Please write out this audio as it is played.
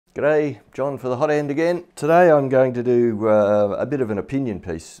G'day, John for the Hot End again. Today I'm going to do a bit of an opinion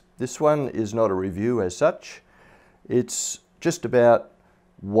piece. This one is not a review as such. It's just about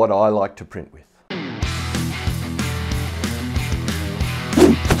what I like to print with.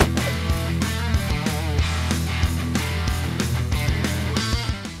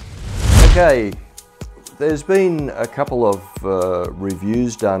 Okay, there's been a couple of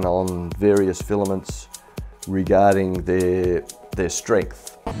reviews done on various filaments regarding their strength.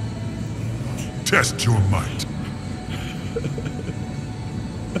 Test your might.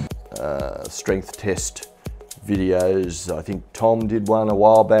 Strength test videos. I think Tom did one a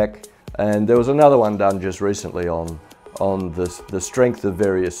while back, and there was another one done just recently on the strength of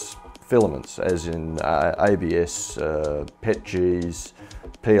various filaments, as in ABS, PET-Gs,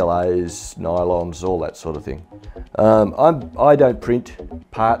 PLAs, nylons, all that sort of thing. I don't print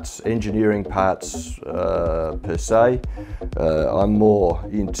parts, engineering parts per se. I'm more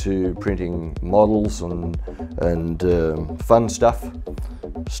into printing models and fun stuff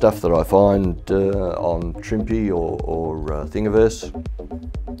that I find on Trimpe or Thingiverse.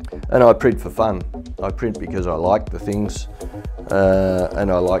 And I print for fun. I print because I like the things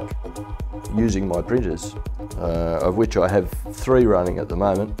and I like using my printers, of which I have 3 running at the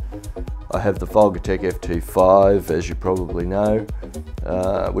moment. I have the Filament FT5, as you probably know,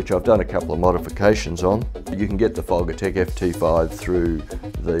 which I've done a couple of modifications on. You can get the Filament FT5 through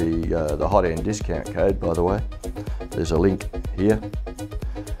the Hot End discount code, by the way. There's a link here.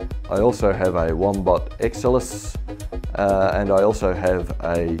 I also have a Wombat Excelus, and I also have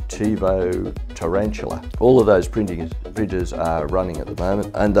a Tivo Tarantula. All of those printers are running at the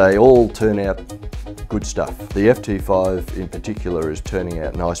moment, and they all turn out good stuff. The FT5 in particular is turning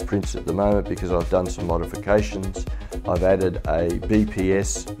out nice prints at the moment because I've done some modifications. I've added a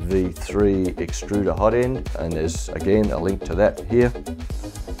BPS V3 extruder hot end, and there's again a link to that here.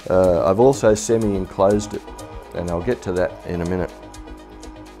 I've also semi-enclosed it, and I'll get to that in a minute.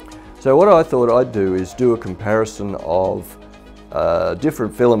 So what I thought I'd do is do a comparison of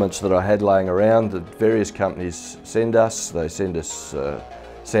different filaments that I had laying around that various companies send us. They send us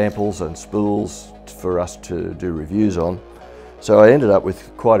samples and spools for us to do reviews on. So I ended up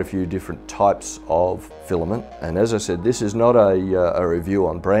with quite a few different types of filament, and as I said, this is not a review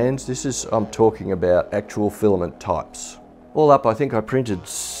on brands. I'm talking about actual filament types. All up, I think I printed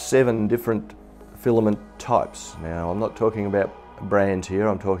 7 different filament types. Now, I'm not talking about brands here,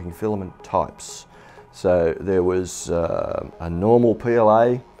 I'm talking filament types. So there was a normal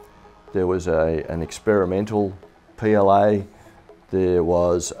PLA, there was an experimental PLA, there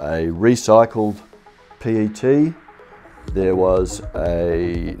was a recycled PET, there was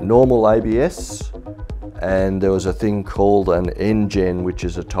a normal ABS, and there was a thing called an NGEN, which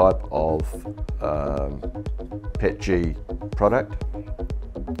is a type of PET-G product.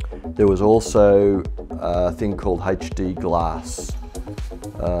 There was also a thing called HD glass.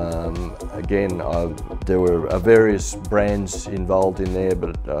 Again, there were various brands involved in there,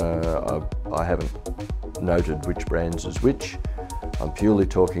 but I haven't noted which brands is which. I'm purely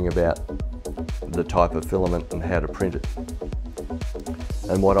talking about the type of filament and how to print it,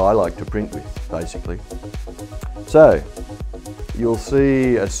 and what I like to print with, basically. So, you'll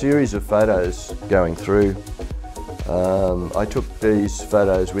see a series of photos going through. I took these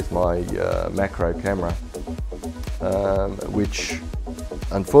photos with my macro camera, which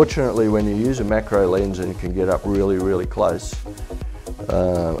unfortunately when you use a macro lens and you can get up really, really close,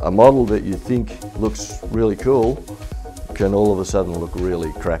 a model that you think looks really cool can all of a sudden look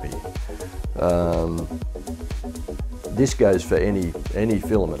really crappy. This goes for any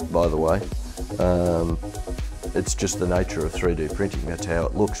filament, by the way. It's just the nature of 3D printing. That's how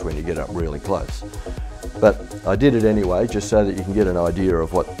it looks when you get up really close. But I did it anyway, just so that you can get an idea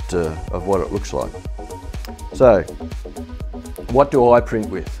of what it looks like. So, what do I print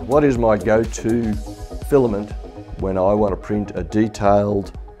with? What is my go-to filament when I want to print a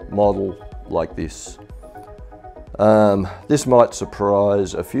detailed model like this? This might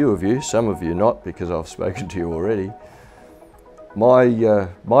surprise a few of you, some of you not, because I've spoken to you already.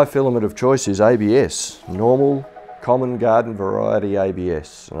 My filament of choice is ABS, normal, common garden variety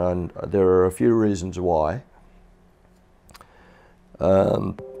ABS, and there are a few reasons why.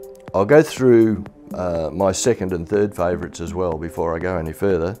 I'll go through my second and third favourites as well before I go any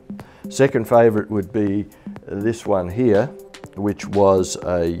further. Second favourite would be this one here, which was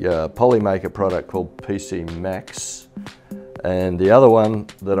a Polymaker product called PC Max, and the other one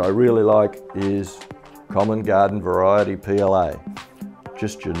that I really like is Common Garden Variety PLA.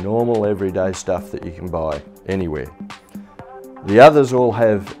 Just your normal everyday stuff that you can buy anywhere. The others all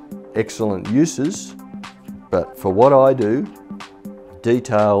have excellent uses, but for what I do,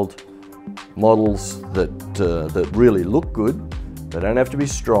 detailed models that really look good. They don't have to be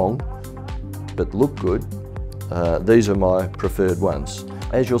strong, but look good. These are my preferred ones.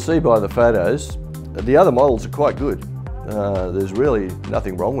 As you'll see by the photos, the other models are quite good. There's really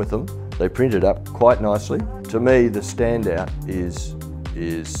nothing wrong with them. They printed up quite nicely. To me, the standout is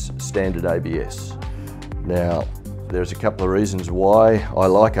standard ABS. Now, there's a couple of reasons why I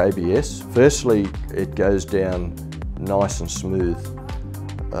like ABS. Firstly, it goes down nice and smooth.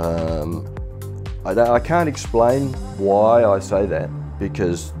 I can't explain why I say that,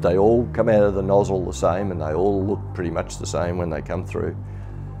 because they all come out of the nozzle the same and they all look pretty much the same when they come through.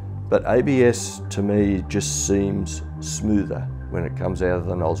 But ABS to me just seems smoother when it comes out of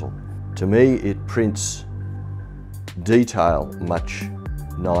the nozzle. To me, it prints detail much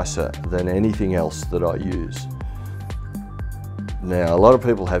nicer than anything else that I use. Now, a lot of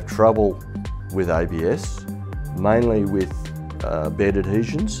people have trouble with ABS, mainly with bed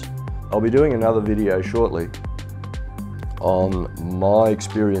adhesions. I'll be doing another video shortly on my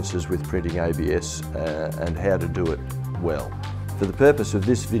experiences with printing ABS and how to do it well. For the purpose of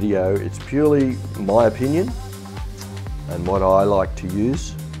this video, it's purely my opinion and what I like to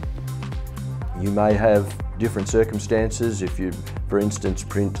use. You may have different circumstances if you, for instance,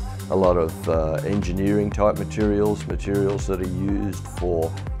 print a lot of engineering type materials that are used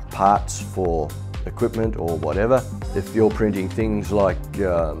for parts for equipment or whatever. If you're printing things like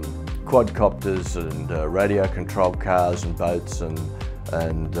quadcopters and radio controlled cars and boats and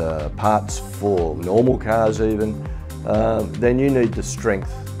parts for normal cars even, then you need the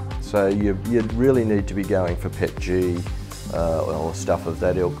strength. So you really need to be going for PET-G or stuff of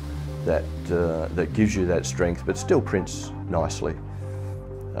that ilk that gives you that strength but still prints nicely.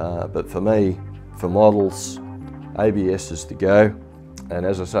 But for me, for models, ABS is the go. And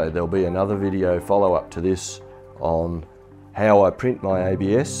as I say, there'll be another video follow up to this on how I print my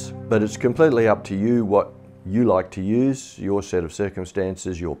ABS, but it's completely up to you what you like to use, your set of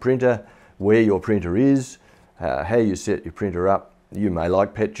circumstances, your printer, where your printer is, how you set your printer up. You may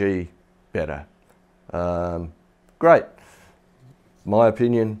like PET-G better. Great. My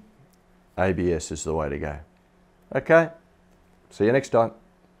opinion, ABS is the way to go. Okay, see you next time.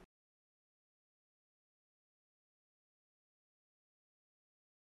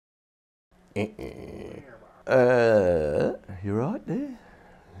 You right there?